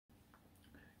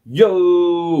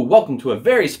Yo! Welcome to a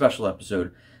very special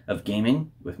episode of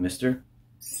Gaming with Mr.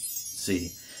 C.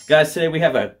 Guys, today we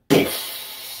have a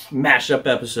mashup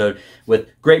episode with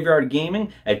Graveyard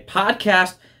Gaming, a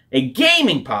podcast, a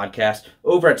gaming podcast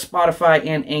over at Spotify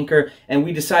and Anchor, and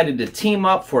we decided to team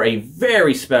up for a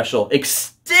very special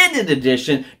extended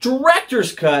edition,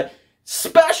 director's cut,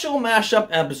 special mashup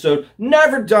episode,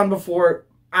 never done before.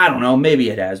 I don't know, maybe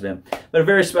it has been, but a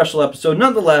very special episode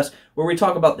nonetheless, where we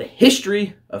talk about the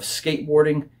history of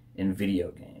skateboarding in video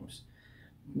games.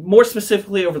 More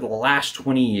specifically, over the last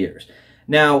 20 years.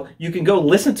 Now, you can go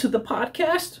listen to the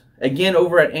podcast, again,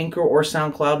 over at Anchor or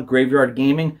SoundCloud, Graveyard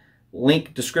Gaming,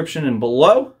 link description and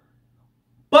below.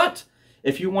 But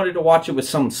if you wanted to watch it with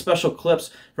some special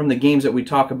clips from the games that we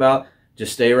talk about,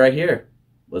 just stay right here.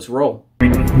 Let's roll.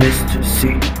 Mr.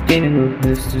 C, Gaming with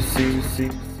Mr. C.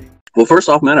 Well, first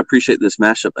off, man, I appreciate this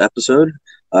mashup episode.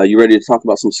 You ready to talk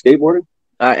about some skateboarding?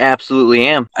 I absolutely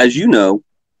am. As you know,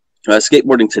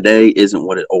 skateboarding today isn't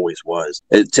what it always was.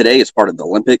 Today, it's part of the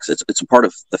Olympics. It's a part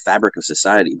of the fabric of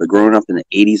society. But growing up in the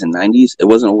 80s and 90s, it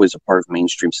wasn't always a part of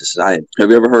mainstream society. Have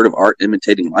you ever heard of art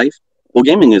imitating life? Well,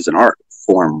 gaming is an art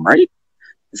form, right?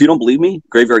 If you don't believe me,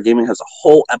 Graveyard Gaming has a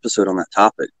whole episode on that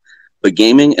topic. But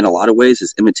gaming, in a lot of ways,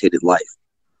 has imitated life.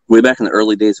 Way back in the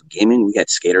early days of gaming, we had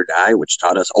Skate or Die, which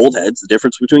taught us old heads the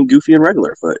difference between goofy and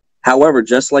regular foot. However,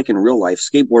 just like in real life,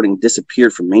 skateboarding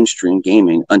disappeared from mainstream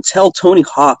gaming until Tony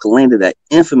Hawk landed that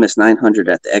infamous 900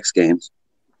 at the X Games,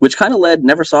 which kind of led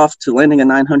Neversoft to landing a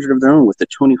 900 of their own with the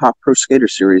Tony Hawk Pro Skater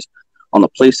series on the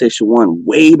PlayStation 1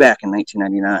 way back in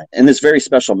 1999. In this very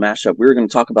special mashup, we're going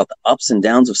to talk about the ups and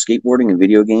downs of skateboarding and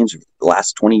video games over the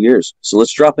last 20 years. So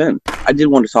let's drop in. I did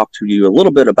want to talk to you a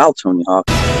little bit about Tony Hawk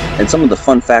and some of the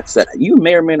fun facts that you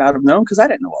may or may not have known, because I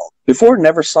didn't know all. Before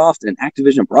Neversoft and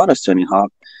Activision brought us Tony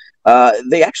Hawk,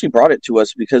 they actually brought it to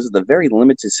us because of the very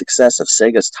limited success of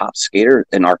Sega's Top Skater,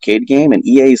 an arcade game, and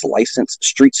EA's licensed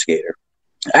Street Skater.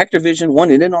 Activision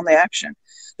wanted in on the action.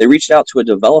 They reached out to a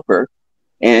developer,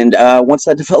 and once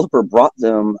that developer brought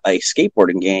them a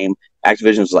skateboarding game,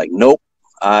 Activision was like, nope.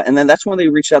 And then that's when they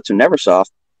reached out to Neversoft,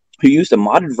 who used a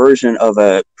modded version of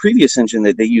a previous engine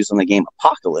that they used on the game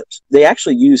Apocalypse. They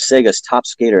actually used Sega's Top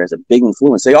Skater as a big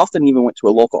influence. They often even went to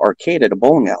a local arcade at a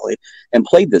bowling alley and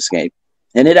played this game.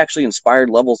 And it actually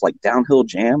inspired levels like Downhill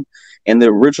Jam and the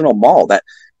original Mall, that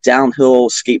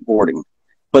downhill skateboarding.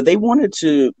 But they wanted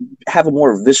to have a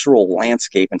more visceral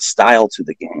landscape and style to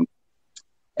the game.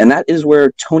 And that is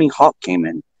where Tony Hawk came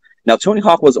in. Now, Tony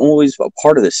Hawk was always a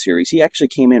part of this series. He actually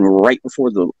came in right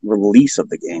before the release of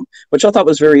the game, which I thought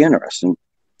was very interesting.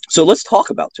 So let's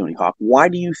talk about Tony Hawk. Why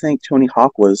do you think Tony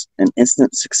Hawk was an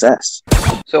instant success?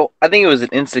 So I think it was an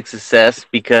instant success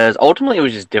because ultimately it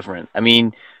was just different. I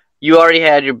mean, you already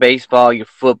had your baseball, your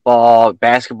football,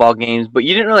 basketball games, but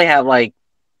you didn't really have like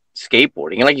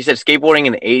skateboarding. And like you said, skateboarding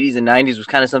in the 80s and 90s was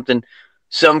kind of something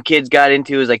some kids got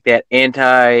into. It was like that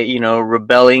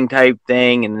rebelling type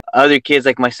thing. And other kids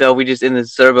like myself, we just in the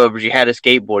suburbs, you had a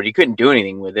skateboard. You couldn't do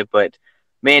anything with it. But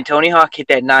man, Tony Hawk hit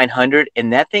that 900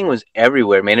 and that thing was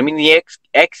everywhere, man. I mean, the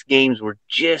X Games were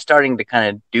just starting to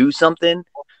kind of do something.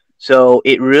 So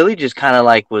it really just kind of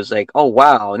like was like, oh,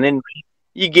 wow. And then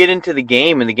you get into the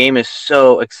game and the game is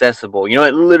so accessible. You know,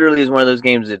 it literally is one of those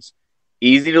games that's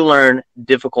easy to learn,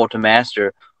 difficult to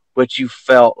master, but you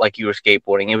felt like you were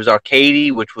skateboarding. It was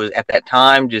arcadey, which was at that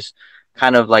time just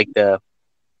kind of like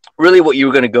really what you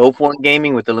were going to go for in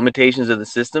gaming with the limitations of the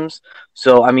systems.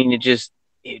 So, I mean, it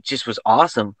just was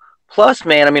awesome. Plus,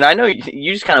 man, I mean, I know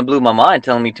you just kind of blew my mind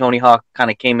telling me Tony Hawk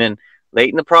kind of came in late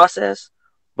in the process,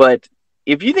 but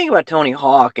if you think about Tony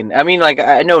Hawk, and I mean, like,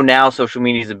 I know now social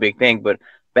media is a big thing, but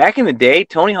back in the day,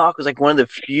 Tony Hawk was like one of the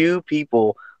few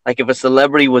people, like if a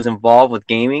celebrity was involved with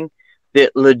gaming,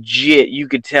 that legit you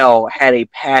could tell had a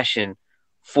passion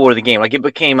for the game. Like it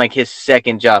became like his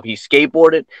second job. He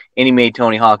skateboarded and he made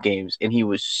Tony Hawk games and he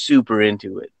was super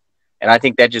into it. And I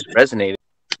think that just resonated.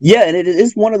 Yeah, and it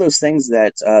is one of those things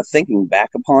that thinking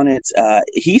back upon it,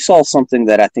 he saw something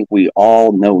that I think we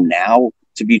all know now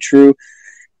to be true.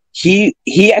 He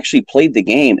actually played the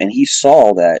game and he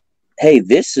saw that, hey,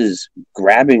 this is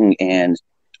grabbing and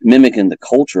mimicking the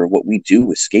culture of what we do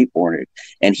with skateboarding,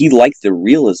 and he liked the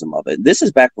realism of it. This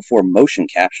is back before motion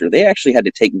capture. They actually had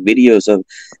to take videos of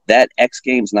that X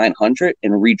Games 900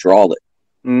 and redraw it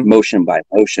motion by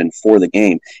motion for the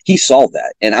game. He saw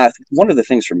that, and one of the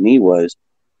things for me was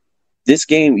this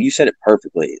game, you said it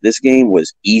perfectly, this game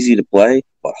was easy to play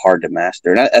but hard to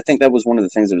master, and I think that was one of the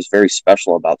things that was very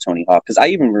special about Tony Hawk, because I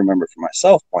even remember for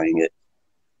myself playing it,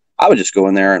 I would just go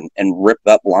in there and rip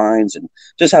up lines and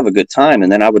just have a good time.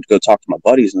 And then I would go talk to my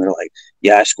buddies, and they're like,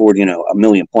 yeah, I scored,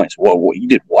 1,000,000 points. Whoa, you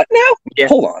did what now? Yeah.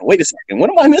 Hold on, wait a second. What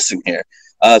am I missing here?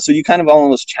 So you kind of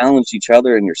almost challenged each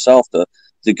other and yourself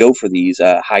to go for these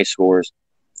high scores.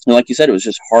 And like you said, it was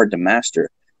just hard to master.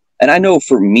 And I know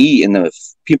for me and the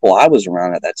people I was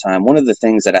around at that time, one of the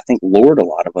things that I think lured a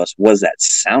lot of us was that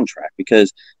soundtrack.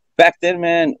 Because back then,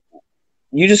 man,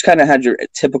 you just kind of had your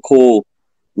typical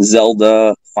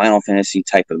Zelda, Final Fantasy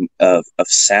type of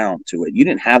sound to it. You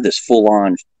didn't have this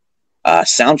full-on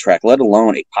soundtrack, let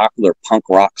alone a popular punk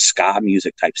rock ska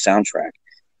music type soundtrack.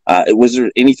 Was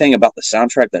there anything about the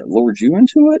soundtrack that lured you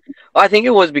into it? Well, I think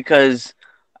it was because,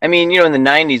 I mean, in the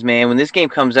 90s, man, when this game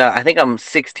comes out, I think I'm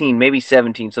 16, maybe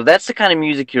 17. So that's the kind of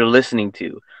music you're listening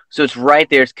to. So it's right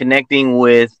there. It's connecting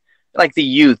with, like, the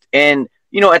youth. And,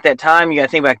 at that time, you got to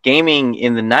think about gaming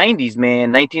in the 90s,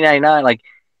 man, 1999. Like,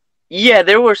 yeah,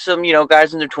 there were some,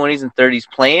 guys in their 20s and 30s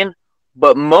playing.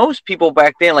 But most people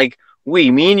back then, like,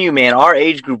 me and you, man, our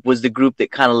age group was the group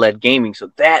that kind of led gaming.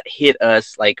 So that hit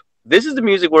us, like, this is the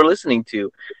music we're listening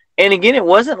to. And again, it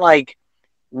wasn't like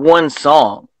one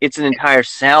song. It's an entire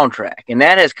soundtrack. And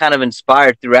that has kind of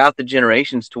inspired throughout the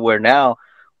generations to where now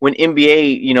when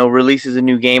NBA, releases a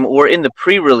new game or in the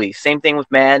pre-release, same thing with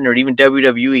Madden or even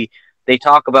WWE, they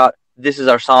talk about this is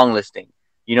our song listing.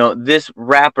 This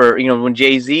rapper, when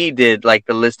Jay-Z did like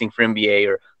the listing for NBA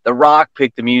or The Rock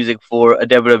picked the music for a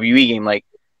WWE game, like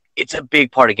it's a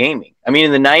big part of gaming. I mean,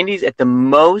 in the 90s, at the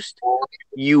most,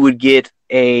 you would get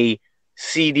a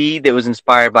CD that was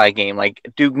inspired by a game. Like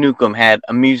Duke Nukem had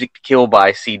a Music to Kill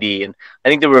by CD, and I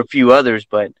think there were a few others,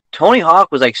 but Tony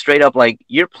Hawk was like straight up like,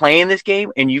 you're playing this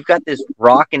game and you've got this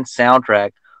rockin'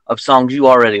 soundtrack of songs you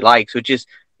already like. So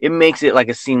it makes it like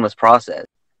a seamless process.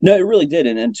 No, it really did.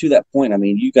 And to that point, I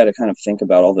mean, you got to kind of think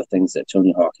about all the things that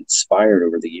Tony Hawk inspired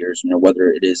over the years,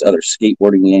 whether it is other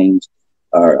skateboarding games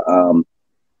or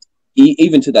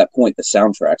even to that point, the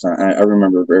soundtracks. I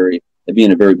remember it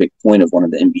being a very big point of one of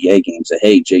the NBA games that,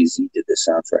 hey, Jay-Z did this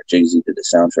soundtrack. Jay-Z did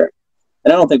this soundtrack.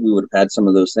 And I don't think we would have had some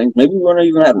of those things. Maybe we wouldn't have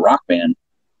even had Rock Band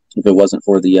if it wasn't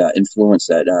for the influence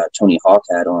that Tony Hawk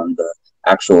had on the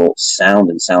actual sound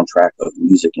and soundtrack of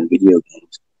music and video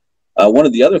games. One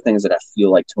of the other things that I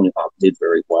feel like Tony Hawk did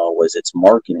very well was its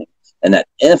marketing and that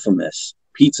infamous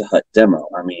Pizza Hut demo.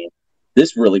 I mean,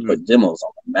 this really put demos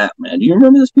on the map, man. Do you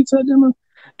remember this Pizza Hut demo?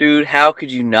 Dude, how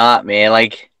could you not, man?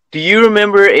 Like, do you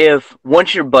remember if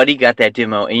once your buddy got that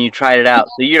demo and you tried it out,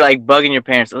 so you're like bugging your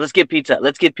parents, let's get Pizza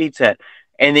Hut,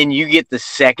 and then you get the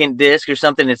second disc or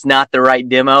something, it's not the right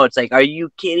demo. It's like, are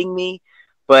you kidding me?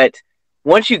 But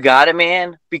once you got it,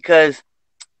 man, because,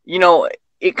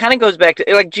 it kind of goes back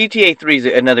to, like, GTA 3 is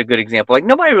another good example. Like,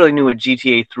 nobody really knew what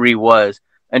GTA 3 was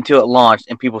until it launched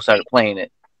and people started playing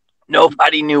it.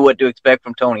 Nobody knew what to expect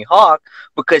from Tony Hawk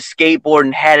because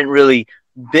skateboarding hadn't really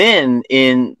been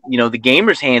in, the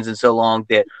gamers' hands in so long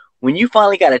that when you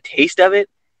finally got a taste of it,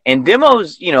 and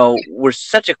demos, were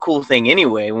such a cool thing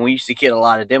anyway when we used to get a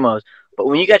lot of demos, but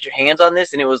when you got your hands on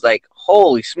this and it was like,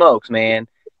 holy smokes, man,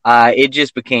 it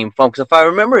just became fun. Because if I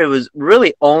remember, it was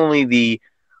really only the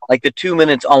 2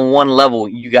 minutes on one level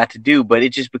you got to do, but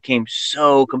it just became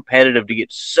so competitive to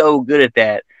get so good at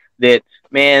that,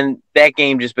 man, that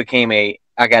game just became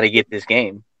I got to get this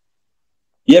game.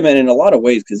 Yeah, man, in a lot of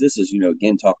ways, because this is,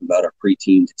 again, talking about our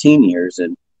preteen to teen years,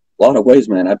 and a lot of ways,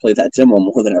 man, I played that demo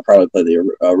more than I probably played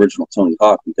the original Tony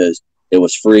Hawk because it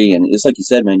was free, and it's like you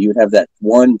said, man, you would have that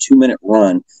 1-2 minute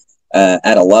run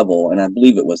at a level, and I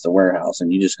believe it was the warehouse,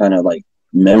 and you just kind of like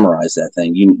memorized that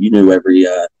thing. You knew every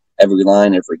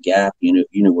line, every gap, you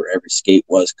knew where every skate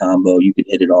was, combo, you could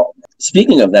hit it all.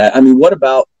 Speaking of that, I mean, what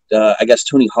about, I guess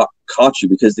Tony Hawk caught you,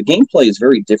 because the gameplay is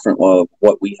very different of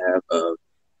what we have of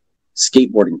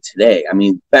skateboarding today. I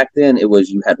mean, back then it was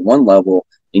you had one level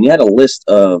and you had a list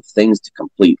of things to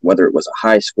complete, whether it was a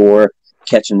high score,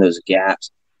 catching those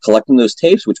gaps, collecting those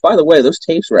tapes, which, by the way, those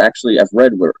tapes were actually, I've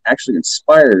read, were actually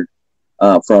inspired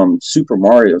from Super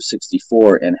Mario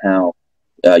 64 and how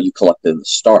you collected the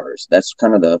stars. That's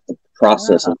kind of the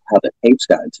process of how the tapes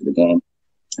got into the game.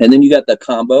 And then you got the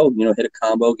combo, hit a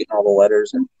combo, getting all the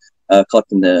letters and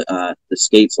collecting the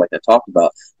skates like I talked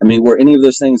about. I mean, were any of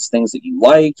those things that you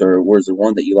liked, or was there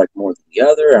one that you liked more than the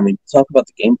other? I mean, talk about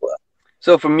the gameplay.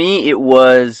 So for me, it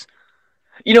was,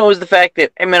 it was the fact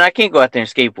that, I can't go out there and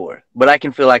skateboard, but I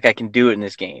can feel like I can do it in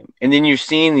this game. And then you're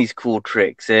seeing these cool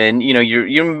tricks, and you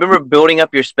remember building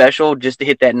up your special just to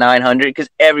hit that 900 because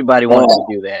everybody wanted to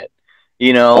do that.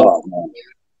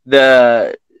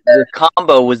 The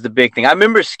combo was the big thing. I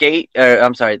remember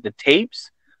the tapes.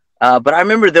 But I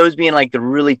remember those being like the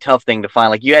really tough thing to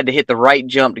find. Like you had to hit the right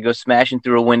jump to go smashing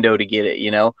through a window to get it,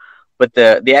 but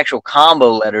the actual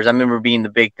combo letters, I remember being the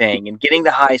big thing and getting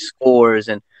the high scores.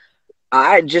 And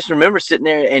I just remember sitting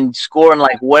there and scoring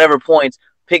like whatever points,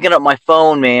 picking up my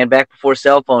phone, man, back before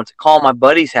cell phones, calling my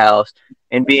buddy's house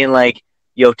and being like,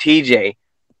 yo, TJ,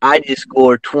 I just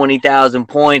scored 20,000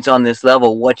 points on this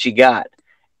level. What you got?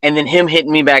 And then him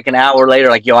hitting me back an hour later,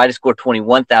 like, yo, I just scored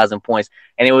 21,000 points.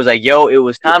 And it was like, yo, it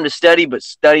was time to study, but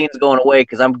studying's going away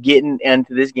because I'm getting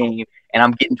into this game and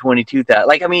I'm getting 22,000.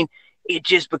 Like, I mean, it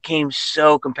just became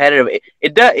so competitive.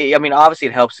 It does. I mean, obviously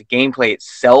it helps. The gameplay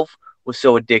itself was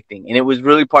so addicting. And it was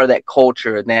really part of that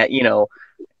culture and that, you know,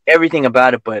 everything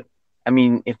about it. But, I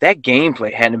mean, if that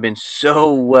gameplay hadn't been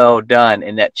so well done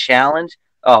and that challenge,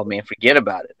 oh, man, forget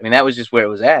about it. I mean, that was just where it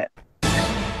was at.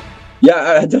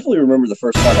 Yeah, I definitely remember the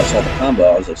first time I saw the combo.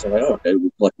 I was like, oh, okay, we're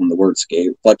collecting the word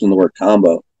skate, collecting the word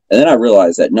combo. And then I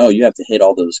realized that, no, you have to hit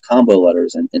all those combo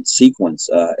letters in sequence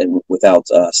and without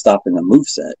stopping a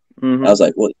moveset. Mm-hmm. I was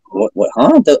like, what,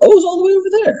 huh? The O's all the way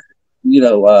over there. You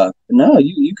know, no,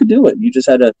 you could do it. You just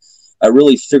had to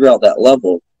really figure out that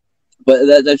level. But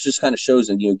that just kind of shows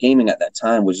that, you know, gaming at that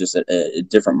time was just a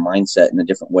different mindset and a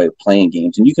different way of playing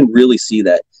games. And you can really see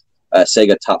that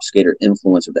Sega Top Skater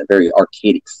influence of that very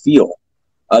arcadic feel.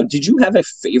 Did you have a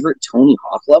favorite Tony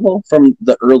Hawk level from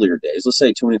the earlier days? Let's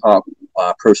say Tony Hawk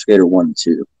Pro Skater 1 and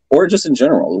 2. Or just in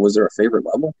general, was there a favorite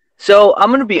level? So I'm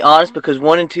going to be honest, because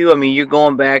 1 and 2, I mean, you're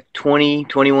going back 20,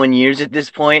 21 years at this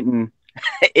point, and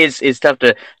it's tough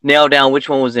to nail down which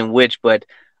one was in which. But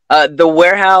the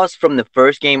warehouse from the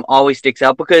first game always sticks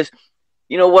out because,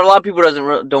 you know, what a lot of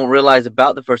people don't realize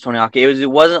about the first Tony Hawk, it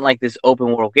wasn't like this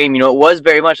open world game. You know, it was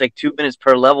very much like 2 minutes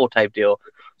per level type deal.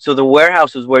 So the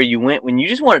warehouse was where you went when you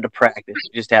just wanted to practice,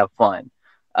 just have fun.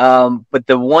 But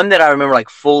the one that I remember like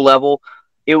full level,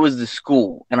 it was the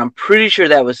school. And I'm pretty sure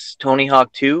that was Tony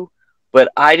Hawk 2. But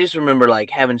I just remember like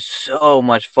having so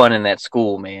much fun in that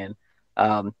school, man.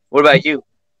 What about you?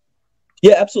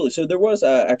 Yeah, absolutely. So there was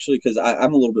actually, because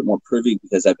I'm a little bit more privy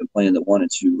because I've been playing the 1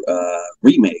 and 2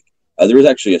 remake. There was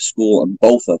actually a school in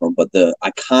both of them, but the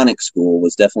iconic school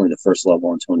was definitely the first level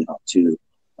on Tony Hawk 2.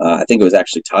 I think it was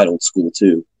actually titled School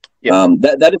 2. Yep.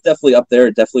 That is definitely up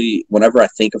there. Definitely, whenever I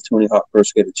think of Tony Hawk Pro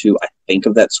Skater 2, I think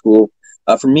of that school.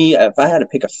 For me, if I had to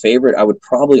pick a favorite, I would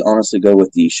probably honestly go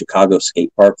with the Chicago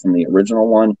skate park from the original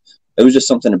one. It was just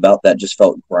something about that just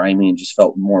felt grimy and just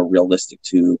felt more realistic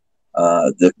to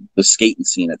the skating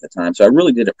scene at the time. So I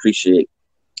really did appreciate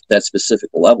that specific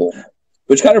level,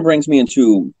 which kind of brings me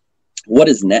into what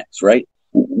is next, right?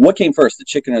 What came first, the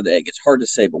chicken or the egg? It's hard to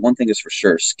say, but one thing is for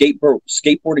sure.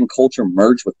 Skateboarding culture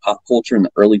merged with pop culture in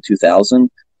the early 2000s.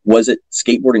 Was it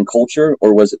skateboarding culture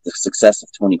or was it the success of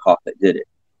Tony Hawk that did it?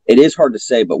 It is hard to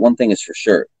say, but one thing is for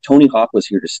sure. Tony Hawk was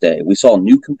here to stay. We saw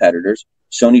new competitors.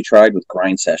 Sony tried with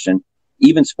Grind Session.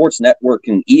 Even Sports Network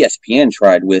and ESPN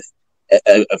tried with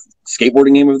a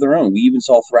skateboarding game of their own. We even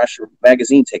saw Thrasher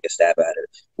Magazine take a stab at it.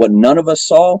 What none of us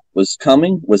saw was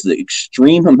coming was the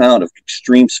extreme amount of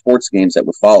extreme sports games that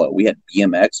would follow. We had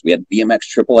BMX, we had BMX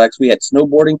Triple X, we had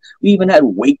snowboarding, we even had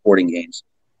wakeboarding games.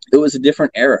 It was a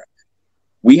different era.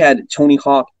 We had Tony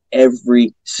Hawk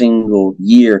every single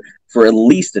year for at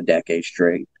least a decade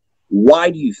straight.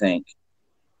 Why do you think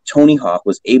Tony Hawk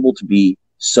was able to be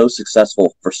so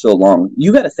successful for so long?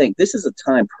 You got to think, this is a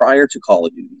time prior to Call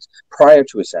of Duty, prior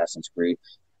to Assassin's Creed,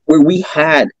 where we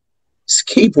had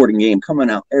skateboarding game coming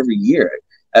out every year.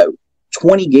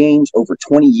 20 games over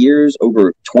 20 years,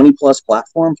 over 20 plus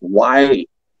platforms. Why?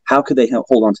 How could they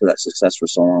hold on to that success for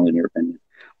so long, in your opinion?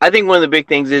 I think one of the big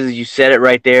things is, you said it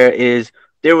right there, is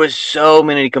there was so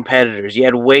many competitors. You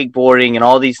had wakeboarding and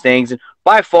all these things. And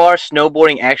by far,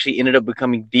 snowboarding actually ended up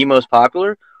becoming the most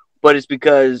popular, but it's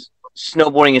because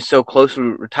snowboarding is so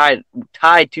closely tied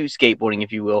to skateboarding,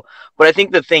 if you will. But I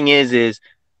think the thing is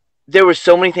there were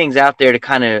so many things out there to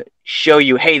kind of show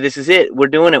you, hey, this is it, we're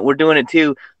doing it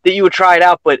too, that you would try it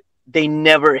out, but they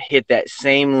never hit that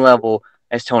same level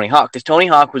as Tony Hawk, because Tony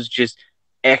Hawk was just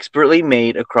expertly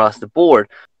made across the board.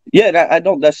 Yeah, I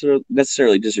don't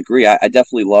necessarily disagree. I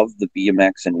definitely love the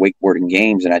BMX and wakeboarding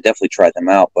games, and I definitely tried them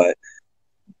out, but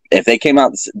if they came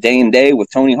out day and day with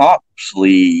Tony Hawk,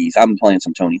 please, I'm playing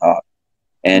some Tony Hawk.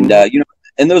 And, you know,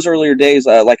 in those earlier days,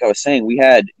 like I was saying, we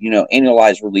had, you know,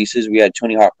 annualized releases. We had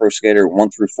Tony Hawk Pro Skater 1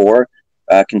 through 4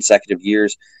 consecutive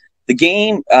years. The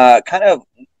game kind of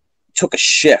took a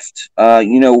shift.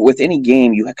 You know, with any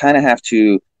game, you kind of have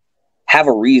to have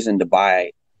a reason to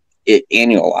buy it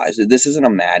annualized. This isn't a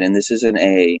Madden. This isn't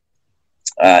a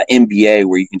NBA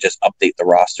where you can just update the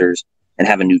rosters and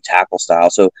have a new tackle style.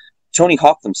 So Tony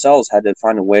Hawk themselves had to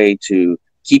find a way to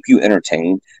keep you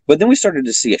entertained. But then we started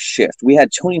to see a shift. We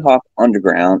had Tony Hawk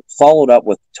Underground, followed up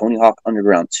with Tony Hawk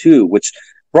Underground 2, which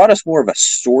brought us more of a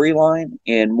storyline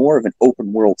and more of an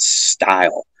open world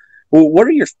style. Well, what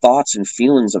are your thoughts and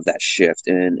feelings of that shift?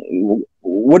 And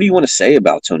what do you want to say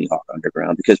about Tony Hawk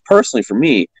Underground? Because personally, for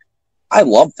me, I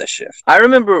love this shift. I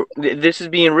remember, this is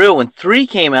being real, when 3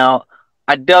 came out,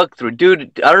 I dug through.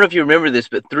 Dude, I don't know if you remember this,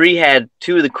 but 3 had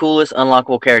 2 of the coolest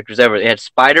unlockable characters ever. They had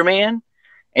Spider-Man,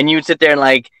 and you would sit there and,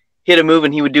 like, hit a move,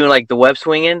 and he would do, like, the web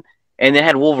swinging, and then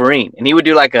had Wolverine, and he would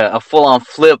do, like, a full-on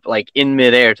flip, like, in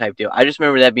midair type deal. I just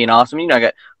remember that being awesome. You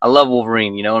know, I love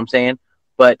Wolverine, you know what I'm saying?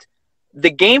 But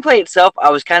the gameplay itself, I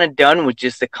was kind of done with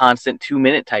just the constant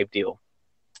 2-minute type deal.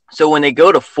 So when they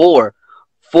go to 4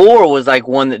 was like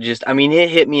one that just, I mean, it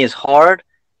hit me as hard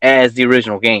as the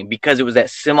original game because it was that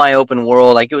semi-open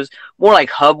world. Like, it was more like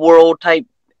hub world type,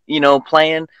 you know,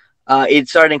 plan. It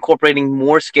started incorporating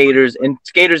more skaters and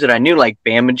skaters that I knew, like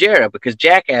Bam Margera, because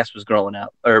Jackass was growing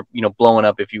up, or, you know, blowing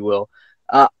up, if you will.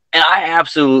 And I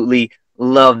absolutely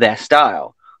love that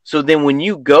style. So then when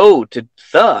you go to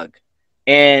Thug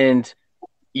and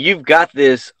you've got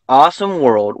this awesome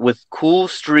world with cool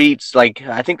streets, like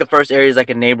I think the first area is like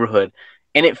a neighborhood,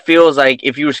 and it feels like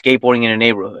if you were skateboarding in a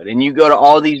neighborhood, and you go to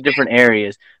all these different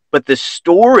areas, but the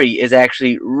story is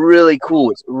actually really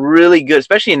cool. It's really good,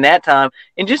 especially in that time,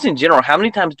 and just in general. How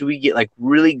many times do we get like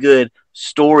really good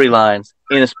storylines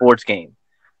in a sports game?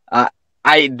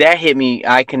 That hit me.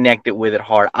 I connected with it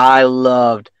hard. I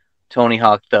loved Tony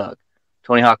Hawk Thug,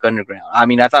 Tony Hawk Underground. I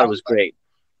mean, I thought it was great.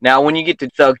 Now, when you get to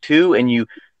Thug 2 and you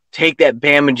take that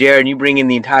Bam Margera and you bring in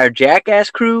the entire Jackass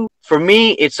crew, for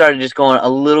me, it started just going a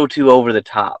little too over the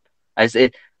top. I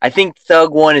think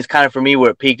Thug 1 is kind of for me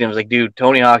where it peaked, and it was like, dude,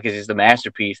 Tony Hawk is just a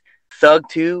masterpiece. Thug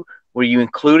 2, where you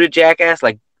included Jackass,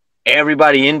 like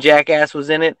everybody in Jackass was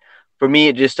in it, for me,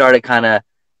 it just started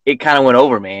it kind of went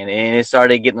over, man, and it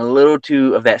started getting a little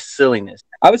too of that silliness.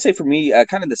 I would say for me,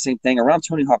 kind of the same thing. Around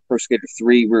Tony Hawk Pro Skater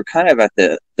 3, we were kind of at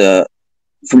the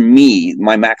for me,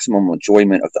 my maximum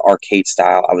enjoyment of the arcade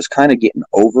style. I was kind of getting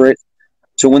over it.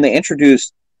 So when they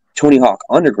introduced Tony Hawk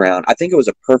Underground, I think it was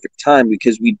a perfect time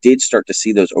because we did start to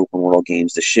see those open world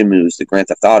games, the Shimus, the Grand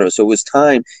Theft Auto. So it was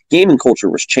time. Gaming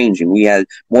culture was changing. We had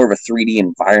more of a 3D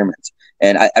environment.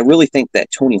 And I really think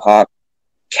that Tony Hawk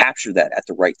captured that at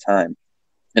the right time.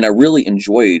 And I really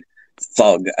enjoyed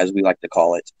Thug, as we like to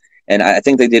call it. And I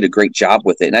think they did a great job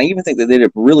with it. And I even think they did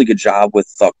a really good job with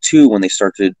Thug 2 when they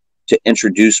started to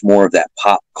introduce more of that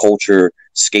pop culture,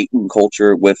 skating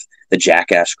culture with the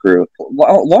Jackass crew.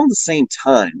 Along the same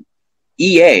time,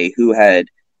 EA, who had,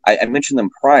 I mentioned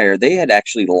them prior, they had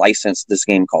actually licensed this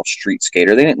game called Street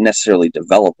Skater. They didn't necessarily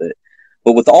develop it.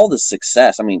 But with all the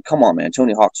success, I mean, come on, man,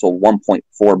 Tony Hawk sold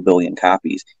 1.4 billion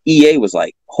copies. EA was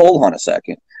like, hold on a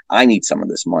second, I need some of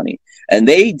this money. And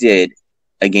they did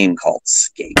a game called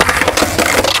Skate.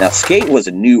 Now, Skate was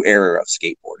a new era of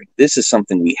skateboarding. This is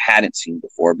something we hadn't seen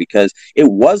before because it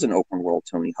was an open world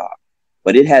Tony Hawk,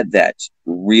 but it had that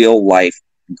real life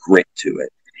grit to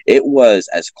it. It was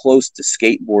as close to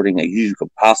skateboarding as you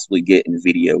could possibly get in a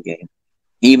video game,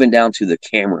 even down to the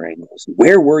camera angles.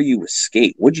 Where were you with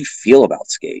Skate? What'd you feel about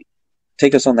Skate?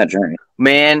 Take us on that journey.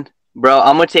 Man, bro,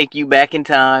 I'm going to take you back in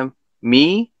time.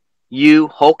 Me, you,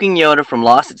 Hulk and Yoda from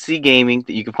Lost at Sea Gaming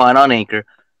that you can find on Anchor.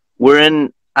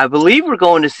 I believe we're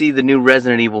going to see the new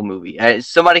Resident Evil movie.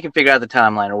 Somebody can figure out the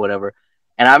timeline or whatever.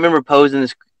 And I remember posing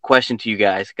this question to you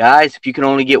guys. Guys, if you can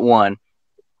only get one,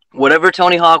 whatever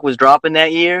Tony Hawk was dropping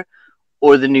that year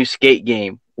or the new Skate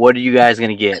game, what are you guys going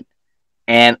to get?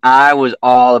 And I was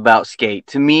all about Skate.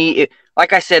 To me,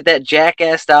 like I said, that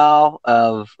Jackass style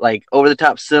of like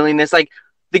over-the-top silliness, like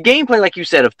the gameplay, like you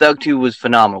said, of Thug 2 was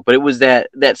phenomenal, but it was that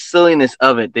silliness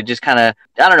of it that just kind of,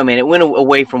 I don't know, man, it went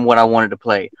away from what I wanted to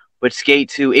play. But Skate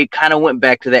 2, it kind of went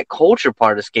back to that culture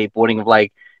part of skateboarding of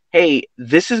like, hey,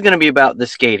 this is going to be about the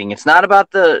skating. It's not about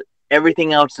the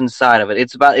everything else inside of it.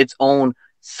 It's about its own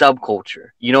subculture.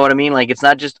 You know what I mean? Like, it's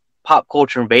not just pop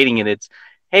culture invading it. It's,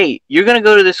 hey, you're going to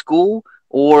go to this school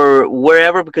or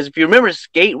wherever, because if you remember,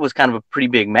 Skate was kind of a pretty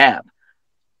big map.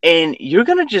 And you're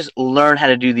going to just learn how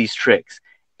to do these tricks.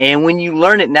 And when you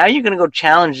learn it, now you're going to go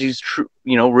challenge these,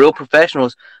 real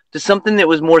professionals to something that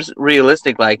was more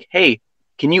realistic, like, hey,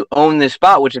 can you own this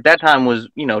spot? Which at that time was,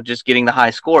 just getting the high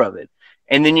score of it.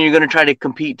 And then you're going to try to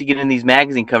compete to get in these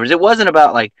magazine covers. It wasn't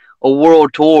about like a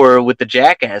world tour with the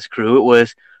Jackass crew. It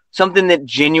was something that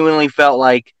genuinely felt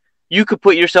like you could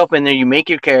put yourself in there, you make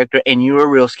your character, and you're a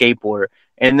real skateboarder.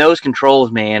 And those controls,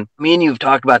 man, me and you have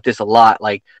talked about this a lot.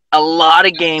 Like, a lot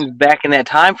of games back in that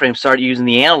time frame started using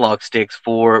the analog sticks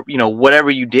for,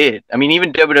 whatever you did. I mean,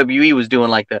 even WWE was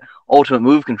doing like the ultimate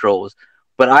move controls.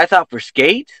 But I thought for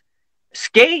Skate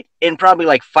and probably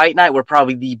like Fight Night were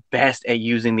probably the best at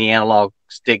using the analog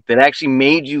stick that actually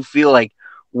made you feel like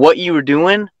what you were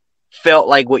doing felt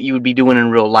like what you would be doing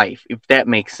in real life, if that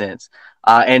makes sense.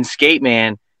 And Skate,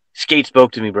 man, Skate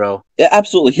spoke to me, bro. Yeah,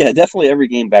 absolutely. Yeah, definitely every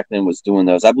game back then was doing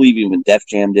those. I believe even Def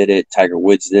Jam did it, Tiger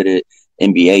Woods did it,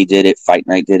 NBA did it, Fight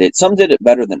Night did it. Some did it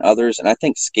better than others, and I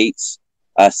think Skate's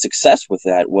success with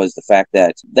that was the fact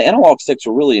that the analog sticks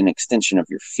were really an extension of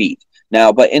your feet.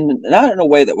 Now, but not in a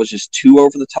way that was just too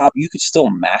over the top. You could still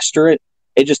master it.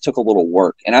 It just took a little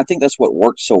work, and I think that's what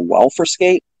worked so well for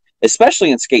Skate,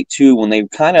 especially in Skate 2 when they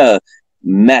kind of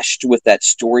meshed with that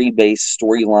story-based,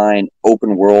 storyline,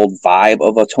 open world vibe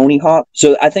of a Tony Hawk.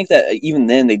 So I think that even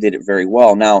then they did it very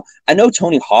well. Now, I know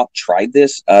Tony Hawk tried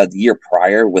this the year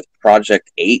prior with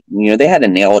Project 8. You know, they had a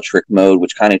nail-a-trick mode,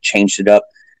 which kind of changed it up.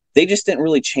 They just didn't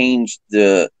really change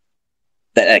that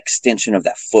extension of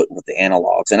that foot with the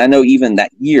analogs. And I know even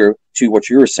that year, to what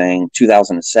you were saying,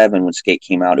 2007, when Skate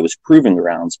came out, it was Proving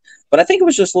Grounds. But I think it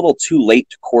was just a little too late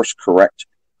to course correct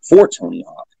for Tony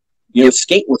Hawk. You know,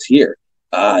 Skate was here.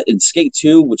 In Skate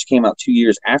 2, which came out 2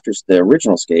 years after the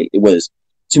original Skate, it was,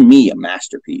 to me, a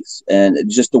masterpiece. And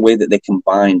just the way that they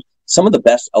combined some of the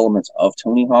best elements of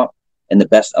Tony Hawk and the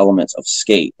best elements of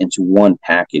Skate into one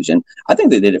package. And I think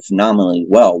they did it phenomenally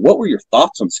well. What were your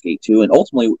thoughts on Skate 2? And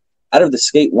ultimately, out of the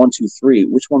Skate 1, 2, 3,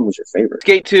 which one was your favorite?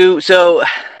 Skate 2, so,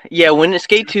 yeah, when the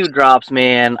Skate 2 drops,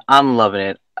 man, I'm loving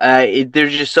it.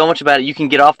 There's just so much about it. You can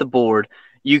get off the board.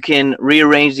 You can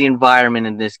rearrange the environment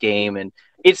in this game, and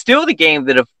it's still the game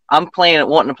that if I'm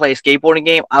wanting to play a skateboarding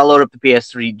game, I load up the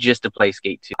PS3 just to play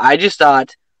Skate 2. I just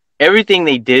thought everything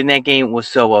they did in that game was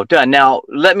so well done. Now,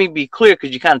 let me be clear,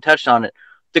 because you kind of touched on it.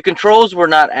 The controls were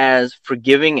not as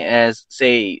forgiving as,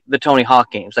 say, the Tony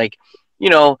Hawk games. Like, you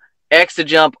know, X to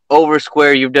jump, over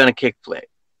square, you've done a kickflip.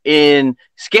 In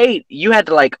Skate, you had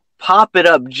to, like, pop it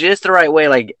up just the right way,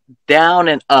 like down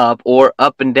and up, or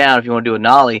up and down if you want to do a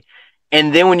nollie.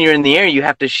 And then when you're in the air, you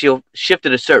have to shift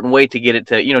it a certain way to get it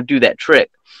to, you know, do that trick.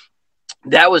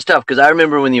 That was tough, because I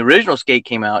remember when the original Skate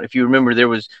came out, if you remember, there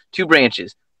was 2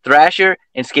 branches, Thrasher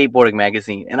and Skateboarding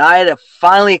magazine. And I had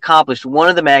finally accomplished one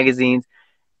of the magazines,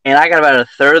 and I got about a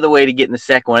third of the way to get in the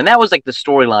second one. And that was like the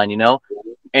storyline, you know?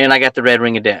 And I got the Red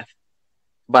Ring of Death.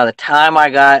 By the time I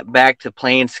got back to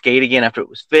playing Skate again after it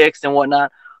was fixed and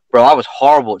whatnot, bro, I was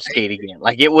horrible at Skate again.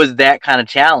 Like, it was that kind of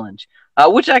challenge.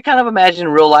 Which I kind of imagine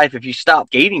in real life, if you stop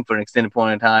skating for an extended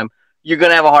point in time, you're going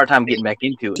to have a hard time getting back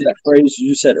into it. That phrase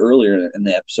you said earlier in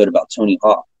the episode about Tony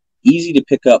Hawk, easy to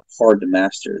pick up, hard to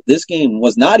master. This game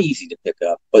was not easy to pick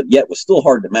up, but yet was still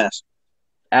hard to master.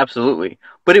 Absolutely.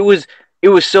 But it was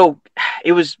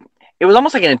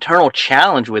almost like an internal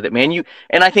challenge with it, man.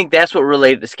 And I think that's what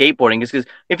related to skateboarding, is because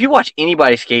if you watch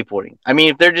anybody skateboarding, I mean,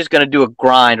 if they're just going to do a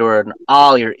grind or an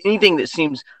ollie or anything that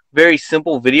seems very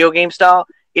simple video game style,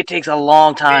 it takes a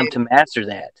long time to master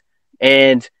that.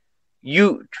 And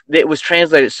it was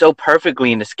translated so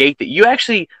perfectly into Skate that you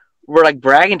actually were like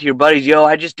bragging to your buddies, yo,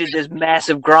 I just did this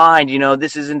massive grind, you know,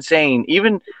 this is insane.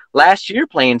 Even last year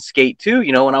playing Skate 2,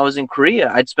 you know, when I was in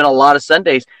Korea, I'd spent a lot of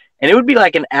Sundays, and it would be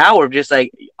like an hour of just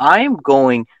like, I am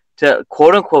going to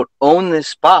quote unquote own this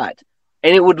spot.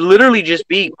 And it would literally just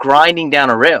be grinding down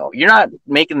a rail. You're not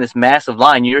making this massive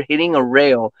line. You're hitting a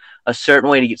rail a certain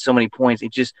way to get so many points.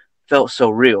 It just felt so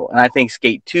real. And I think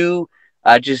Skate 2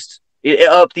 it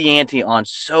upped the ante on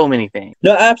so many things.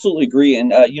 No, I absolutely agree.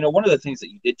 And, you know, one of the things that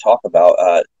you did talk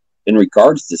about in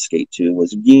regards to Skate 2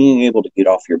 was being able to get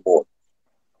off your board.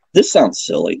 This sounds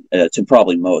silly to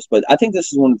probably most, but I think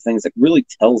this is one of the things that really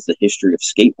tells the history of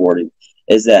skateboarding,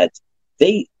 is that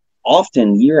they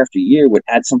often, year after year, would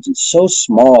add something so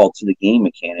small to the game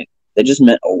mechanic that just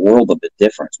meant a world of a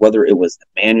difference, whether it was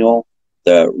the manual,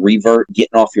 the revert,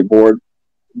 getting off your board.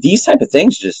 These type of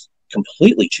things just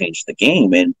completely changed the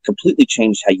game and completely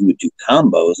changed how you would do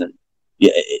combos. And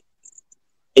yeah,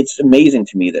 it's amazing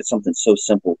to me that something so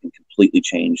simple can completely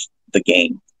change the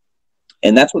game.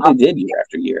 And that's what they did year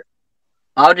after year.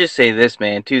 I'll just say this,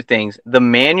 man, 2 things. The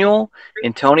manual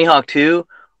in Tony Hawk 2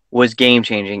 was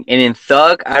game-changing. And in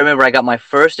Thug, I remember I got my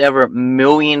first ever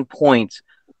 1,000,000 points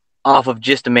off of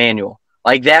just a manual.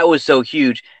 Like, that was so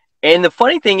huge. And the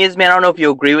funny thing is, man, I don't know if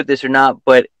you'll agree with this or not,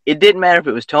 but it didn't matter if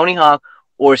it was Tony Hawk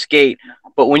or Skate.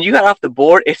 But when you got off the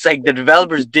board, it's like the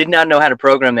developers did not know how to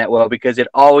program that well, because it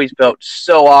always felt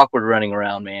so awkward running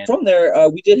around, man. From there,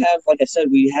 we did have, like I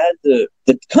said, we had the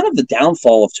kind of the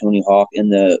downfall of Tony Hawk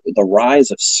and the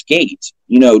rise of Skate.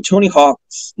 You know, Tony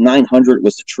Hawk's 900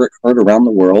 was the trick heard around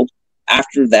the world.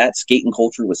 After that, skating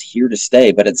culture was here to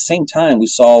stay. But at the same time, we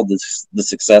saw the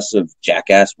success of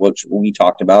Jackass, which we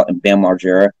talked about, and Bam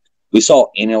Margera. We saw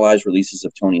annualized releases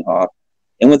of Tony Hawk.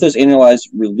 And with those annualized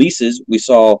releases, we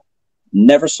saw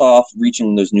never saw off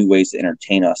reaching those new ways to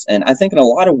entertain us. And I think in a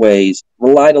lot of ways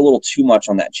relied a little too much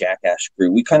on that Jackass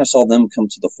crew. We kind of saw them come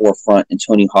to the forefront, and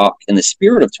Tony Hawk, and the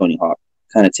spirit of Tony Hawk,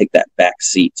 kind of take that back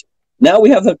seat. Now we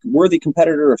have the worthy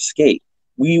competitor of Skate.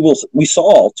 We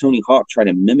saw Tony Hawk try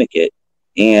to mimic it,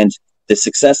 and the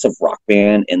success of Rock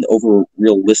Band and the over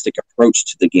realistic approach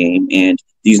to the game, and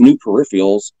these new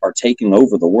peripherals are taking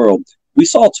over the world. We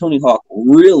saw Tony Hawk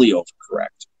really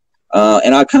overcorrect.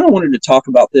 And I kind of wanted to talk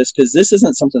about this because this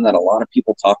isn't something that a lot of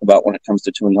people talk about when it comes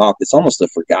to Tony Hawk. It's almost the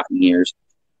forgotten years.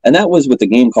 And that was with a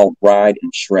game called Ride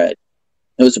and Shred.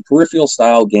 It was a peripheral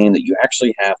style game that you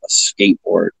actually have a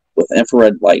skateboard with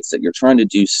infrared lights that you're trying to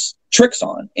do tricks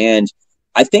on. And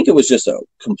I think it was just a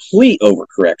complete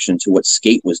overcorrection to what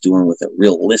Skate was doing with a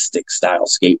realistic style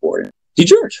skateboarding. Did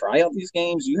you ever try out these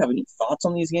games? Do you have any thoughts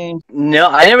on these games? No,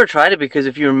 I never tried it because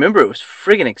if you remember, it was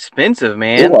friggin' expensive,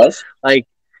 man. It was. Like,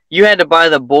 you had to buy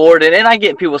the board, and I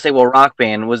get people say, well, Rock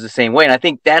Band was the same way, and I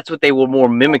think that's what they were more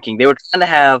mimicking. They were trying to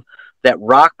have that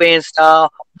Rock Band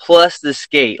style plus the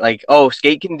Skate. Like, oh,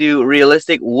 Skate can do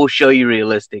realistic, we'll show you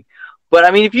realistic. But,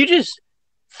 I mean, if you just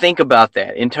think about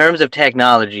that in terms of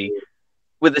technology,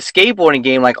 with the skateboarding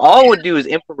game, like, all it would do is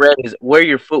infrared is where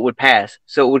your foot would pass.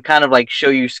 So it would kind of, like, show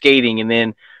you skating, and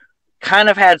then kind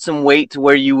of had some weight to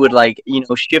where you would, like, you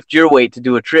know, shift your weight to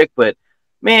do a trick, but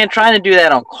man, trying to do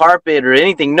that on carpet or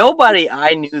anything, nobody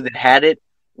I knew that had it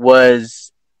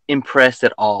was impressed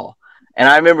at all. And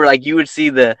I remember, like, you would see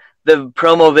the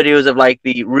promo videos of, like,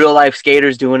 the real-life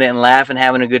skaters doing it and laughing,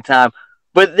 having a good time.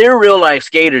 But they're real-life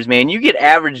skaters, man. You get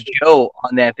average Joe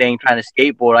on that thing trying to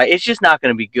skateboard. Like, it's just not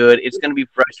going to be good. It's going to be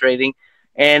frustrating.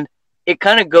 And it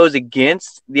kind of goes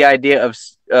against the idea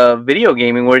of video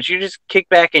gaming, where you just kick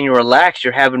back and you relax.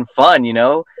 You're having fun, you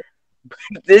know?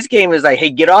 This game is like, hey,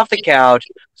 get off the couch,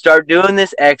 start doing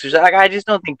this exercise. Like, I just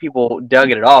don't think people dug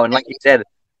it at all. And like you said,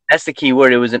 that's the key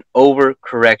word. It was an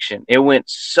overcorrection. It went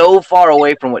so far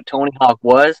away from what Tony Hawk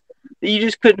was that you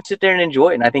just couldn't sit there and enjoy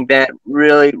it. And I think that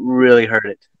really, really hurt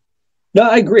it. No,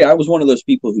 I agree. I was one of those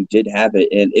people who did have it,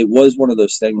 and it was one of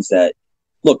those things that,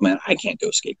 look, man, I can't go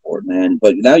skateboard, man.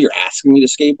 But now you're asking me to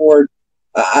skateboard.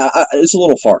 It's a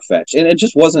little far-fetched. And it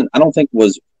just wasn't, I don't think,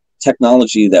 was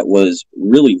technology that was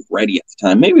really ready at the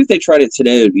time. Maybe if they tried it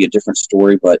today, it would be a different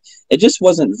story, but it just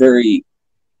wasn't very,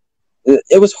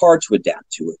 it was hard to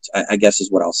adapt to it, I guess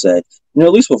is what I'll say. You know,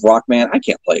 at least with Rock Band, I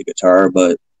can't play a guitar,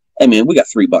 but, hey, man, we got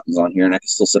 3 buttons on here, and I can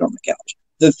still sit on the couch.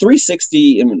 The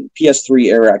 360 and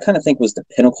PS3 era, I kind of think, was the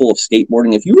pinnacle of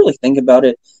skateboarding. If you really think about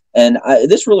it, and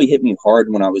this really hit me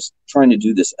hard when I was trying to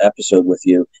do this episode with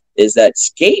you, is that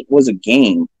Skate was a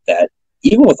game that,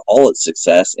 even with all its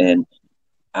success and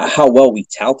how well we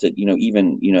touted, you know,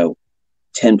 even, you know,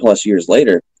 10 plus years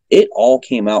later, it all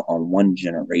came out on one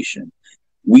generation.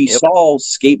 We saw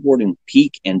skateboarding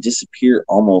peak and disappear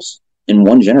almost in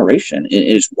one generation. It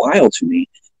is wild to me.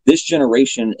 This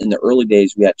generation, in the early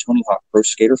days, we had Tony Hawk Pro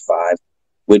Skater 5,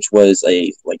 which was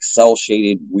a like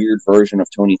cell-shaded, weird version of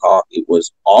Tony Hawk. It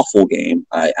was awful game.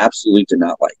 I absolutely did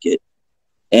not like it.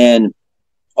 And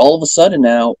all of a sudden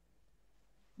now,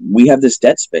 we have this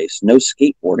dead space, no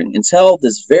skateboarding. Until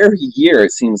this very year,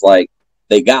 it seems like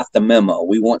they got the memo.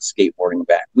 We want skateboarding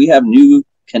back. We have new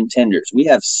contenders. We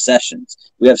have sessions.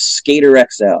 We have Skater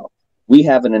XL. We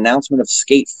have an announcement of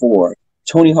Skate 4.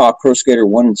 Tony Hawk Pro Skater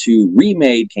 1 and 2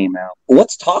 Remade came out.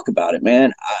 Let's talk about it,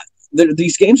 man.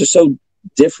 These games are so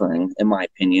differing, in my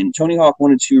opinion. Tony Hawk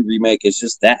 1 and 2 Remake is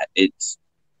just that. It's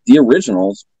the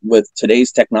originals with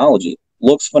today's technology.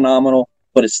 Looks phenomenal,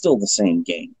 but it's still the same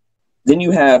game. Then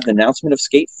you have the announcement of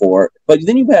Skate 4, but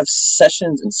then you have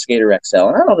Sessions and Skater XL.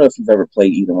 And I don't know if you've ever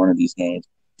played either one of these games.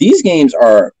 These games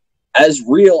are as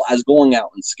real as going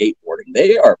out and skateboarding.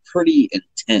 They are pretty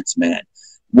intense, man.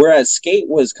 Whereas Skate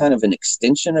was kind of an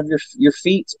extension of your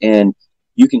feet, and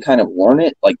you can kind of learn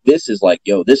it. Like, this is like,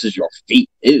 yo, this is your feet.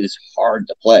 It is hard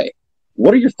to play.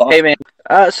 What are your thoughts? Hey,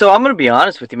 man. So I'm going to be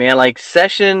honest with you, man. Like,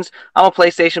 Sessions, I'm a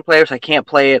PlayStation player, so I can't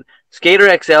play it. Skater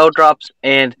XL drops,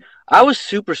 and I was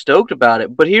super stoked about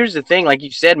it. But here's the thing. Like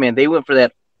you said, man, they went for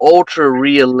that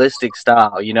ultra-realistic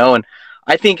style, you know? And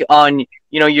I think on,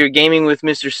 you know, your Gaming with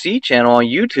Mr. C channel on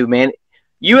YouTube, man,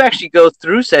 you actually go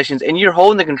through Sessions, and you're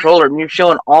holding the controller, and you're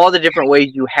showing all the different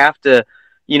ways you have to,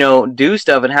 you know, do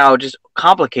stuff and how just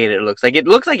complicated it looks. Like, it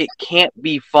looks like it can't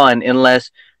be fun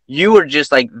unless you are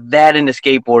just, like, that into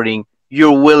skateboarding.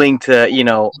 You're willing to, you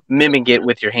know, mimic it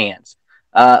with your hands.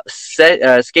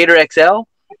 Skater XL,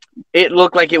 it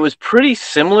looked like it was pretty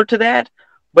similar to that,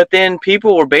 but then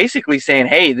people were basically saying,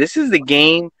 hey, this is the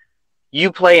game you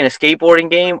play in a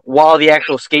skateboarding game while the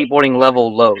actual skateboarding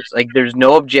level loads. Like, there's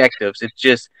no objectives. It's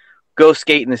just go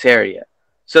skate in this area.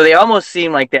 So they almost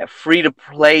seem like that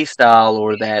free-to-play style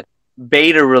or that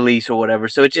beta release or whatever.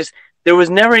 So it just, there was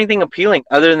never anything appealing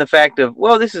other than the fact of,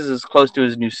 well, this is as close to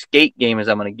his new skate game as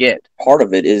I'm going to get. Part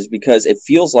of it is because it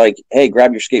feels like, hey,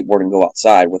 grab your skateboard and go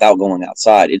outside without going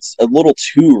outside. It's a little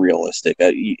too realistic.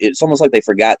 It's almost like they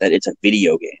forgot that it's a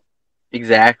video game.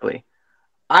 Exactly.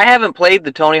 I haven't played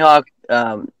the Tony Hawk,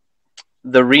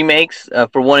 the remakes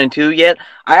for 1 and 2 yet.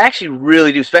 I actually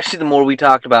really do, especially the more we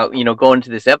talked about, going into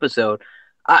this episode.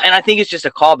 And I think it's just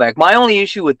a callback. My only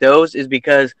issue with those is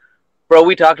because, bro,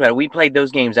 we talked about it. We played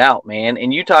those games out, man.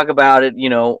 And you talk about it,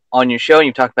 on your show, and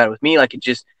you talk about it with me. Like,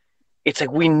 it's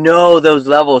like we know those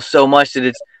levels so much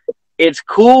that it's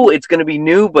cool. It's going to be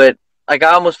new, but like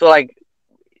I almost feel like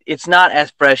it's not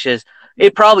as fresh as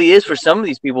it probably is for some of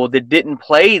these people that didn't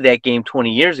play that game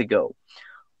 20 years ago.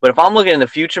 But if I'm looking in the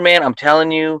future, man, I'm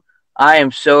telling you, I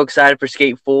am so excited for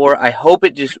Skate 4. I hope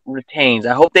it just retains.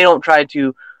 I hope they don't try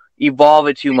to evolve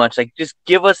it too much. Like, just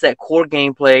give us that core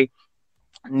gameplay.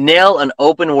 Nail an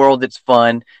open world that's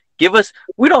fun.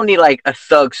 We don't need like a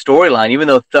Thug storyline, even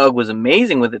though Thug was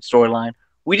amazing with its storyline.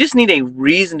 We just need a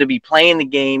reason to be playing the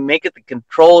game, make it the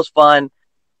controls fun.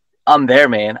 I'm there,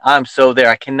 man. I'm so there.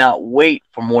 I cannot wait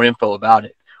for more info about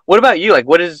it. What about you? Like,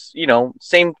 what is,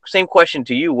 same question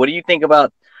to you. What do you think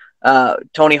about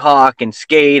Tony Hawk and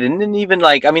Skate? And then even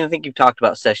like, I think you've talked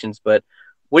about Sessions, but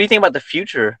what do you think about the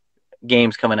future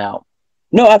games coming out?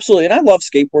 No, absolutely. And I love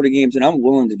skateboarding games, and I'm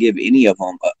willing to give any of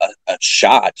them a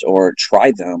shot or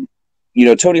try them.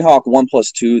 Tony Hawk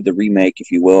 1+2, the remake,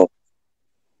 if you will,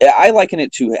 I liken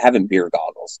it to having beer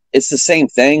goggles. It's the same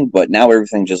thing, but now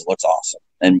everything just looks awesome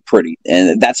and pretty.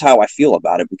 And that's how I feel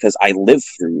about it because I lived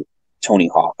through Tony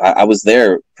Hawk. I was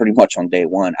there pretty much on day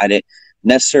one. I didn't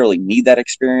necessarily need that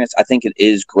experience. I think it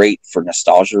is great for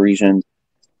nostalgia reasons.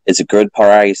 It's a good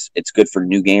price. It's good for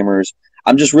new gamers.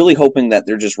 I'm just really hoping that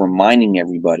they're just reminding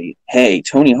everybody, hey,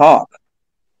 Tony Hawk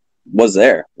was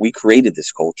there. We created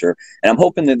this culture. And I'm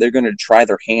hoping that they're going to try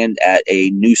their hand at a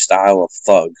new style of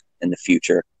Thug in the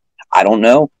future. I don't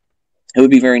know. It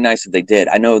would be very nice if they did.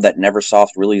 I know that Neversoft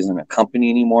really isn't a company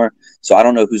anymore, so I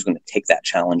don't know who's going to take that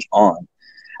challenge on.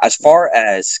 As far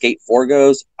as Skate 4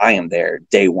 goes, I am there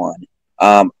day one.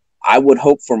 I would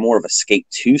hope for more of a Skate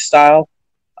 2 style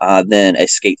than a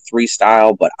Skate 3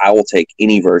 style, but I will take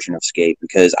any version of Skate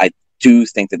because I do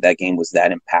think that game was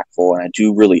that impactful, and I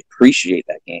do really appreciate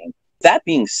that game. That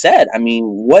being said,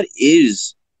 what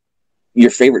is your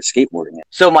favorite skateboarding game?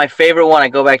 So my favorite one, I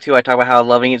go back to, I talk about how I'm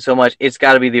loving it so much, it's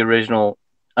got to be the original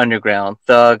Underground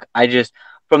Thug.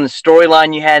 From the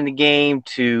storyline you had in the game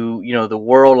to, the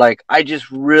world, like, I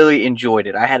just really enjoyed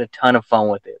it. I had a ton of fun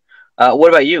with it. What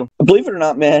about you? Believe it or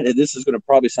not, man, this is going to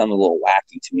probably sound a little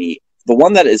wacky to me. The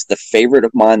one that is the favorite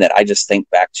of mine that I just think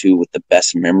back to with the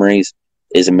best memories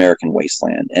is American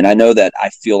Wasteland. And I know that I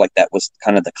feel like that was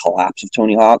kind of the collapse of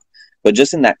Tony Hawk, but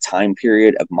just in that time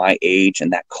period of my age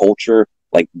and that culture,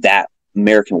 like that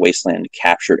American Wasteland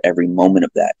captured every moment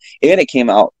of that. And it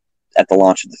came out at the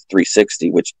launch of the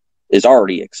 360, which is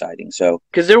already exciting. So,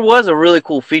 because there was a really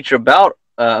cool feature about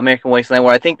American Wasteland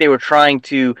where I think they were trying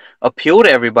to appeal to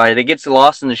everybody that gets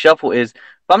lost in the shuffle is,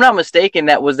 if I'm not mistaken,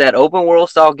 that was that open world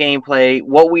style gameplay,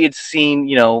 what we had seen,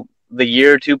 the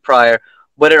year or two prior,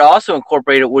 but it also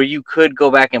incorporated where you could go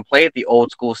back and play it the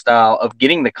old school style of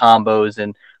getting the combos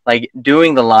and like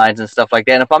doing the lines and stuff like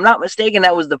that. And if I'm not mistaken,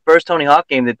 that was the first Tony Hawk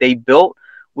game that they built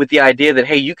with the idea that,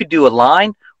 hey, you could do a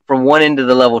line from one end of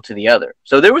the level to the other.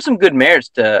 So there were some good merits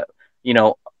to,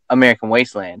 American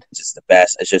Wasteland. It's just the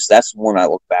best. That's the one I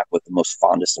look back with the most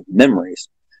fondest of memories.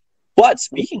 But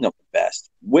speaking of the best,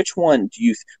 which one do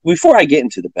you, before I get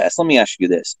into the best, let me ask you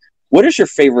this. What is your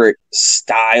favorite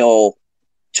style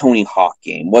Tony Hawk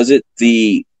game? Was it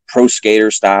the pro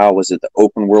skater style? Was it the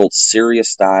open world serious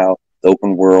style? The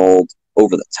open world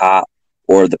over the top?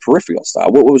 Or the peripheral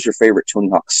style? What was your favorite Tony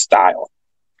Hawk style?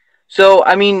 So,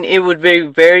 it would be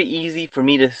very easy for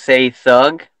me to say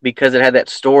Thug because it had that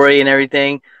story and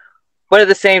everything. But at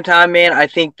the same time, man, I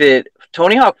think that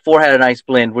Tony Hawk 4 had a nice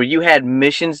blend where you had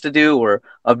missions to do or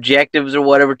objectives or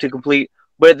whatever to complete,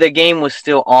 but the game was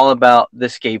still all about the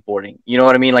skateboarding. You know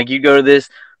what I mean? Like, you go to this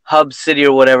hub city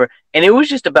or whatever, and it was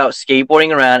just about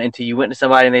skateboarding around until you went to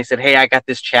somebody and they said, hey, I got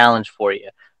this challenge for you.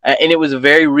 And it was a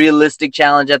very realistic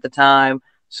challenge at the time.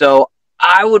 So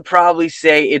I would probably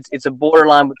say it's a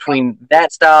borderline between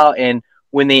that style and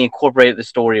when they incorporated the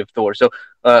story of Thor. So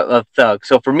of Thug.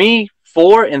 So for me,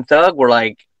 4 and Thug were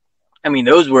like,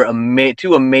 those were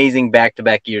two amazing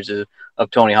back-to-back years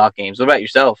of Tony Hawk games. What about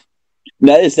yourself?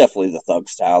 That is definitely the Thug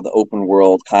style. The open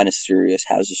world, kind of serious,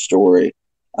 has a story.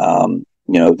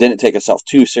 Didn't take itself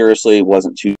too seriously.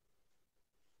 Wasn't too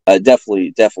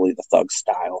Definitely the thug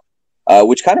style.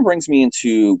 Which kind of brings me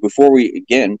into before we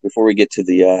get to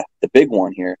the big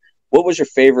one here. What was your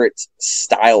favorite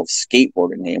style of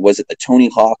skateboarding game? Was it the Tony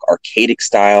Hawk arcadic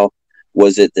style?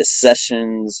 Was it the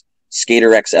Sessions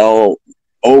Skater XL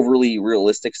overly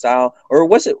realistic style, or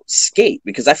was it skate?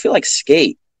 Because I feel like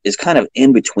skate is kind of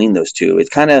in between those two.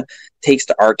 It kind of takes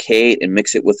the arcade and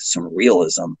mix it with some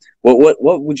realism.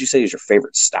 What would you say is your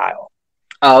favorite style?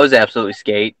 Oh, it was absolutely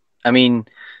skate. I mean,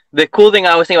 the cool thing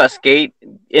I always think about skate,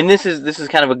 and this is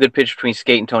kind of a good pitch between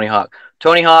skate and Tony Hawk.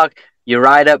 Tony Hawk, you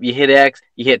ride up, you hit X,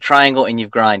 you hit triangle, and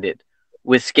you've grinded.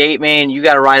 With skate, man, you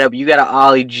got to ride up, you got to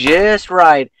ollie just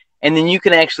right, and then you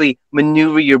can actually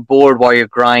maneuver your board while you're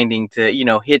grinding to,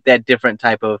 hit that different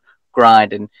type of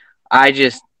grind. And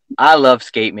I love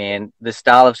skate, man. The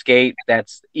style of skate,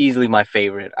 that's easily my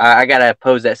favorite. I got to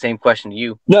pose that same question to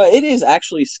you. No, it is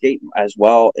actually skate as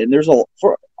well. And there's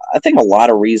I think a lot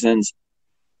of reasons.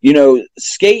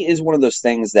 Skate is one of those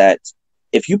things that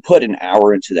if you put an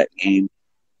hour into that game,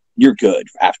 you're good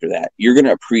after that. You're going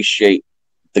to appreciate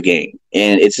the game.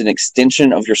 And it's an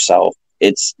extension of yourself.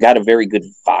 It's got a very good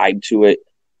vibe to it.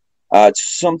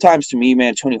 Sometimes to me,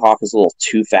 man, Tony Hawk is a little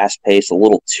too fast-paced, a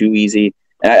little too easy.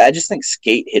 And I just think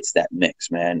skate hits that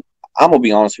mix, man. I'm going to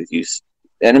be honest with you.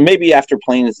 And maybe after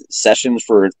playing Sessions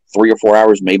for 3 or 4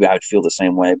 hours, maybe I would feel the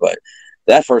same way. But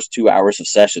that first 2 hours of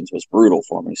Sessions was brutal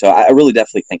for me. So I really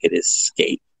definitely think it is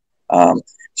skate.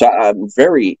 So I'm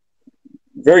very,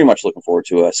 very much looking forward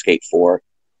to a Skate 4.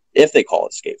 If they call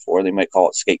it Skate 4, they might call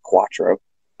it Skate Quattro.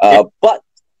 But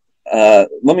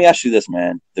let me ask you this,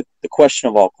 man. The question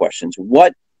of all questions.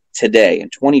 What today in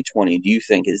 2020 do you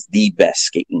think is the best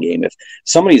skating game? If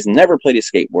somebody's never played a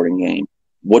skateboarding game,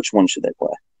 which one should they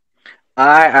play?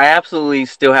 I absolutely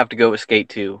still have to go with Skate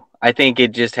 2. I think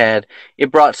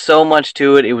it brought so much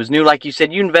to it. It was new. Like you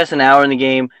said, you invest an hour in the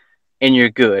game and you're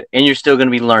good. And you're still going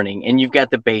to be learning. And you've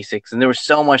got the basics. And there was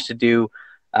so much to do.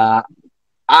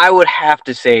 I would have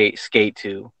to say Skate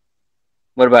 2.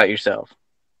 What about yourself?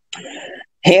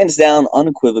 Hands down,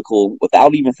 unequivocal,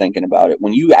 without even thinking about it.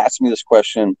 When you asked me this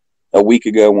question a week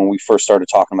ago when we first started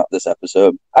talking about this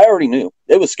episode, I already knew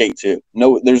it was Skate 2.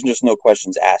 No, there's just no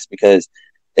questions asked because,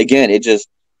 again, it just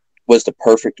was the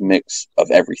perfect mix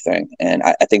of everything. And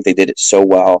I think they did it so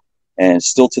well. And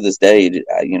still to this day,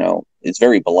 it's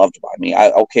very beloved by me.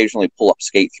 I'll occasionally pull up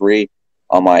Skate 3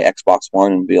 on my Xbox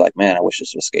One and be like, man, I wish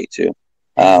this was Skate 2.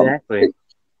 Exactly.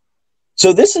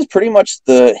 So this is pretty much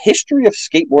the history of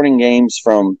skateboarding games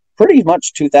from pretty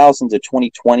much 2000 to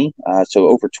 2020. So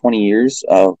over 20 years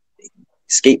of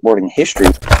skateboarding history.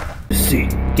 C.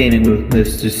 Gaming with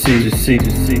Mr. C. C.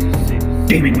 C.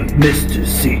 Gaming with Mr.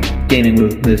 C. Gaming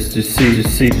with Mr. C.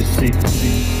 C.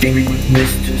 C. Gaming with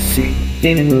Mr. C.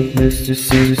 Gaming with Mr.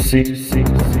 C. C. C.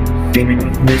 Gaming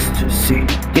with Mr.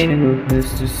 C. Gaming with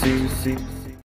Mr. C. C.